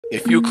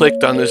If you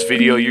clicked on this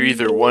video, you're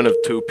either one of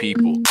two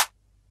people.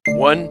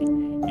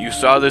 One, you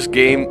saw this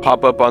game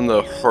pop up on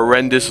the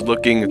horrendous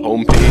looking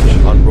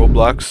homepage on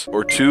Roblox.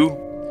 Or two,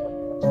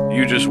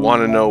 you just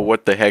want to know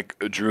what the heck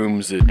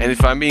Drooms is. And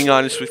if I'm being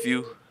honest with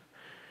you,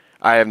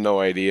 I have no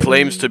idea.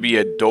 Claims to be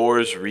a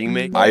Doors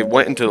remake. I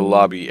went into the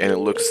lobby and it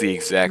looks the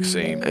exact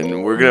same.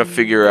 And we're gonna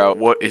figure out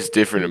what is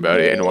different about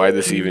it and why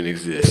this even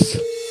exists.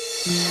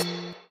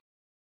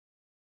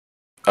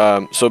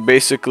 So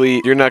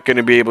basically, you're not going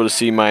to be able to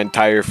see my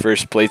entire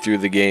first playthrough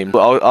of the game.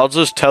 I'll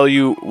just tell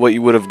you what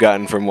you would have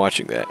gotten from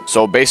watching that.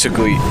 So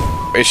basically,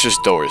 it's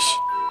just Doors.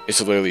 It's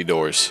literally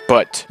Doors.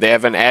 But they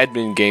have an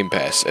admin game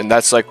pass, and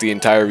that's like the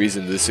entire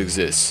reason this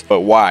exists.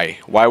 But why?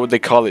 Why would they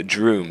call it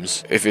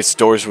Drooms if it's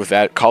Doors with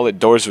call it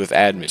Doors with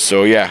admin?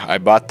 So yeah, I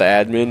bought the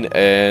admin,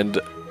 and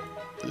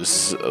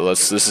this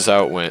is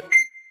how it went.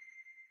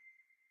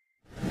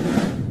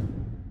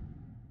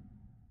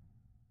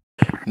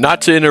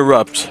 Not to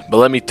interrupt, but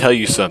let me tell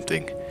you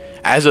something.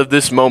 As of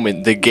this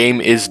moment, the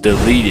game is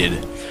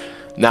deleted.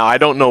 Now, I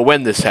don't know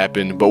when this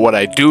happened, but what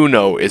I do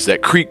know is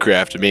that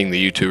Creekcraft, being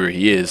the YouTuber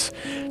he is,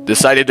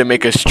 decided to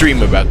make a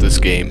stream about this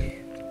game,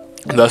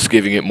 thus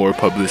giving it more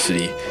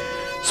publicity.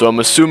 So I'm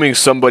assuming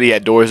somebody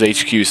at Doors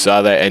HQ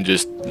saw that and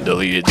just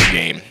deleted the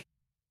game.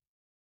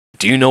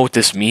 Do you know what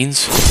this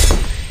means?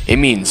 It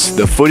means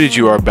the footage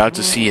you are about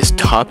to see is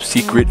top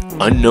secret,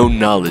 unknown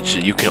knowledge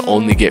that you can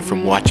only get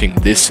from watching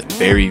this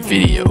very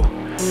video.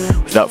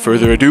 Without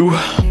further ado,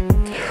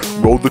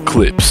 roll the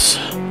clips.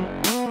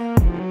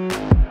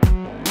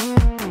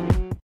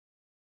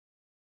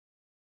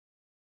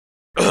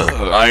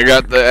 I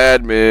got the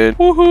admin.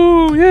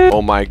 Woohoo, yeah.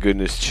 Oh my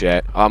goodness,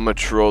 chat. I'ma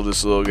troll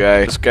this little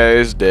guy. This guy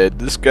is dead.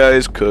 This guy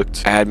is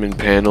cooked. Admin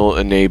panel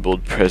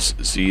enabled. Press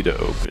Z to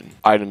open.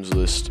 Items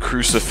list.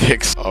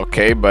 Crucifix.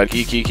 Okay, but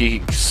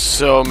key.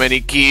 So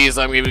many keys.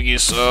 I'm giving you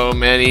so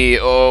many.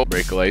 Oh.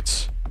 Brake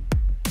lights.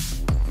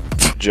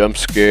 Jump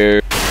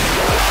scare.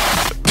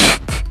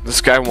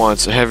 This guy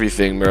wants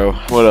everything, bro.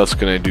 What else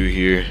can I do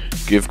here?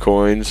 Give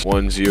coins.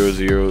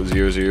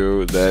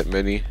 10000. That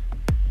many.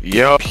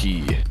 Yo.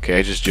 Okay,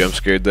 I just jump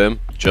scared them.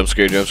 Jump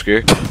scare.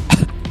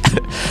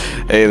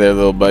 Hey there,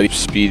 little buddy.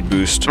 Speed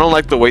boost. I don't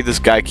like the way this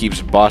guy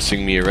keeps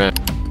bossing me around.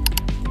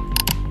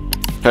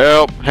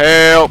 Help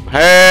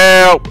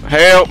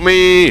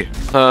me!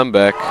 I'm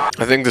back.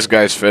 I think this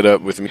guy's fed up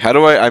with me. How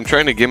do I'm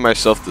trying to give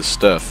myself the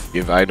stuff.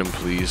 Give item,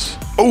 please.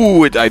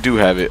 Oh, I do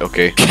have it.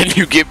 Okay. Can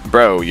you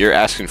bro, you're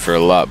asking for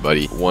a lot,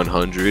 buddy.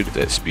 100,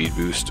 that speed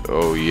boost.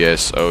 Oh,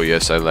 yes,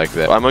 I like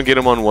that. I'm gonna get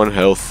him on 1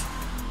 health.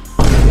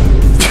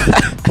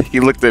 He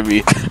looked at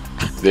me.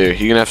 There,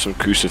 you can have some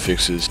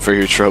crucifixes for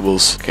your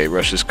troubles. Okay,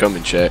 rush is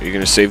coming, chat. You're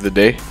gonna save the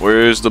day?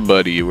 Where's the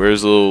buddy? Where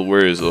is little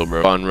bro?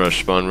 Spawn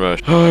rush.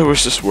 Oh, I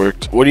wish this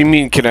worked. What do you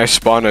mean, can I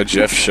spawn a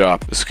Jeff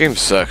shop? This game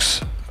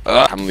sucks.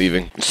 I'm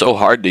leaving. It's so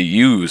hard to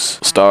use.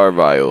 Star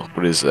vial.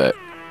 What is that?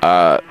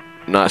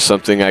 Not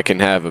something I can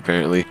have,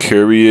 apparently.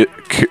 Curry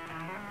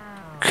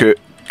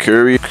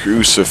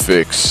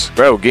crucifix.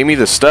 Bro, give me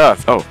the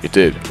stuff. Oh, it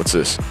did. What's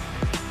this?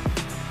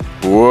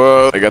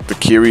 Whoa, I got the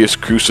curious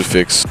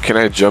crucifix. Can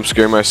I jump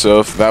scare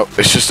myself?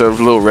 It's just a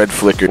little red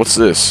flicker. What's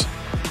this?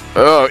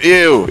 Oh,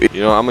 ew.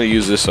 You know, I'm gonna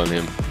use this on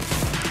him.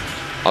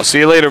 I'll see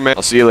you later, man.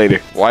 I'll see you later.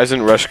 Why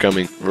isn't Rush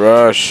coming?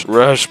 Rush,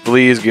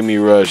 please give me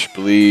Rush,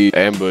 please.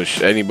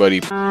 Ambush,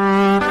 anybody.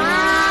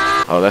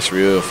 Oh, that's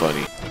real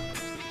funny.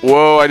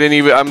 Whoa,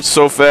 I'm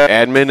so fat.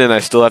 Admin, and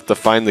I still have to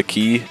find the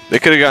key. They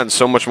could have gotten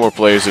so much more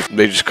players if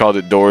they just called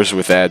it Doors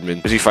with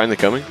admin. Is he finally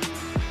coming?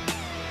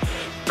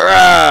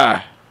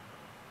 Ah!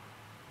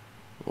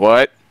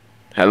 What?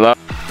 Hello?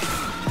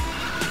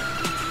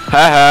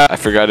 Haha. I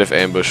forgot if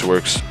ambush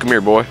works. Come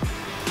here, boy.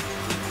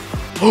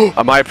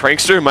 Am I a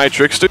prankster? Am I a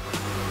trickster?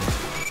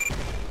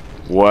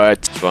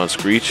 What? Spawn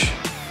Screech.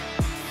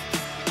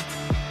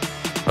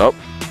 Oh.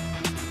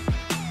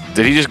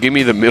 Did he just give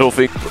me the middle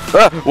finger?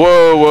 Ah!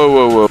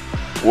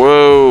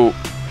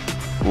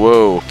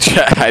 Whoa.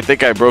 I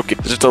think I broke it.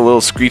 Just a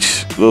little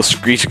screech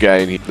guy,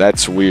 and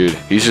that's weird.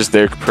 He's just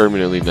there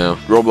permanently now.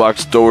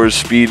 Roblox Doors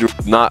speed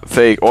not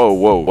fake. Oh,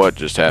 whoa, what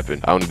just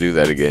happened? I want to do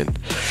that again.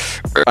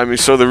 I mean,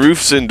 so the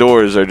roofs and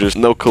doors are just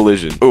no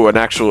collision. Oh, an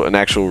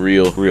actual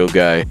real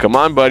guy. Come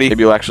on, buddy.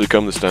 Maybe you'll actually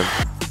come this time.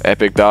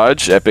 Epic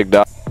dodge.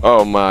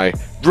 Oh my.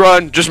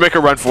 Run. Just make a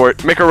run for it.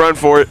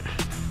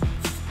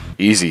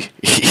 Easy.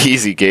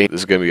 Easy game. This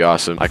is gonna be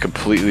awesome. I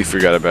completely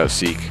forgot about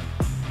Seek.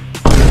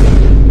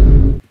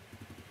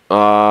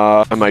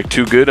 Am I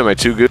too good?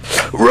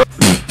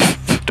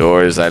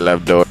 Doors, I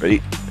love doors. Ready?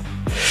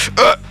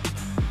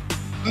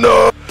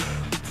 No!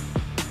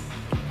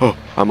 Oh,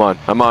 I'm on.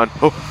 I'm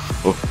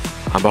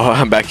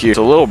back here. It's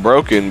a little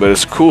broken, but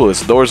it's cool.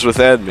 It's Doors with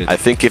admin. I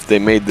think if they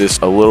made this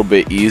a little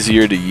bit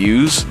easier to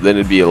use, then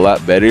it'd be a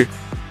lot better.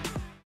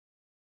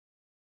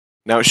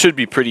 Now, it should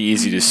be pretty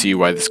easy to see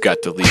why this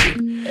got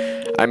deleted.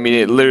 I mean,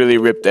 it literally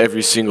ripped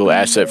every single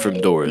asset from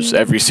Doors.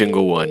 Every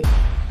single one.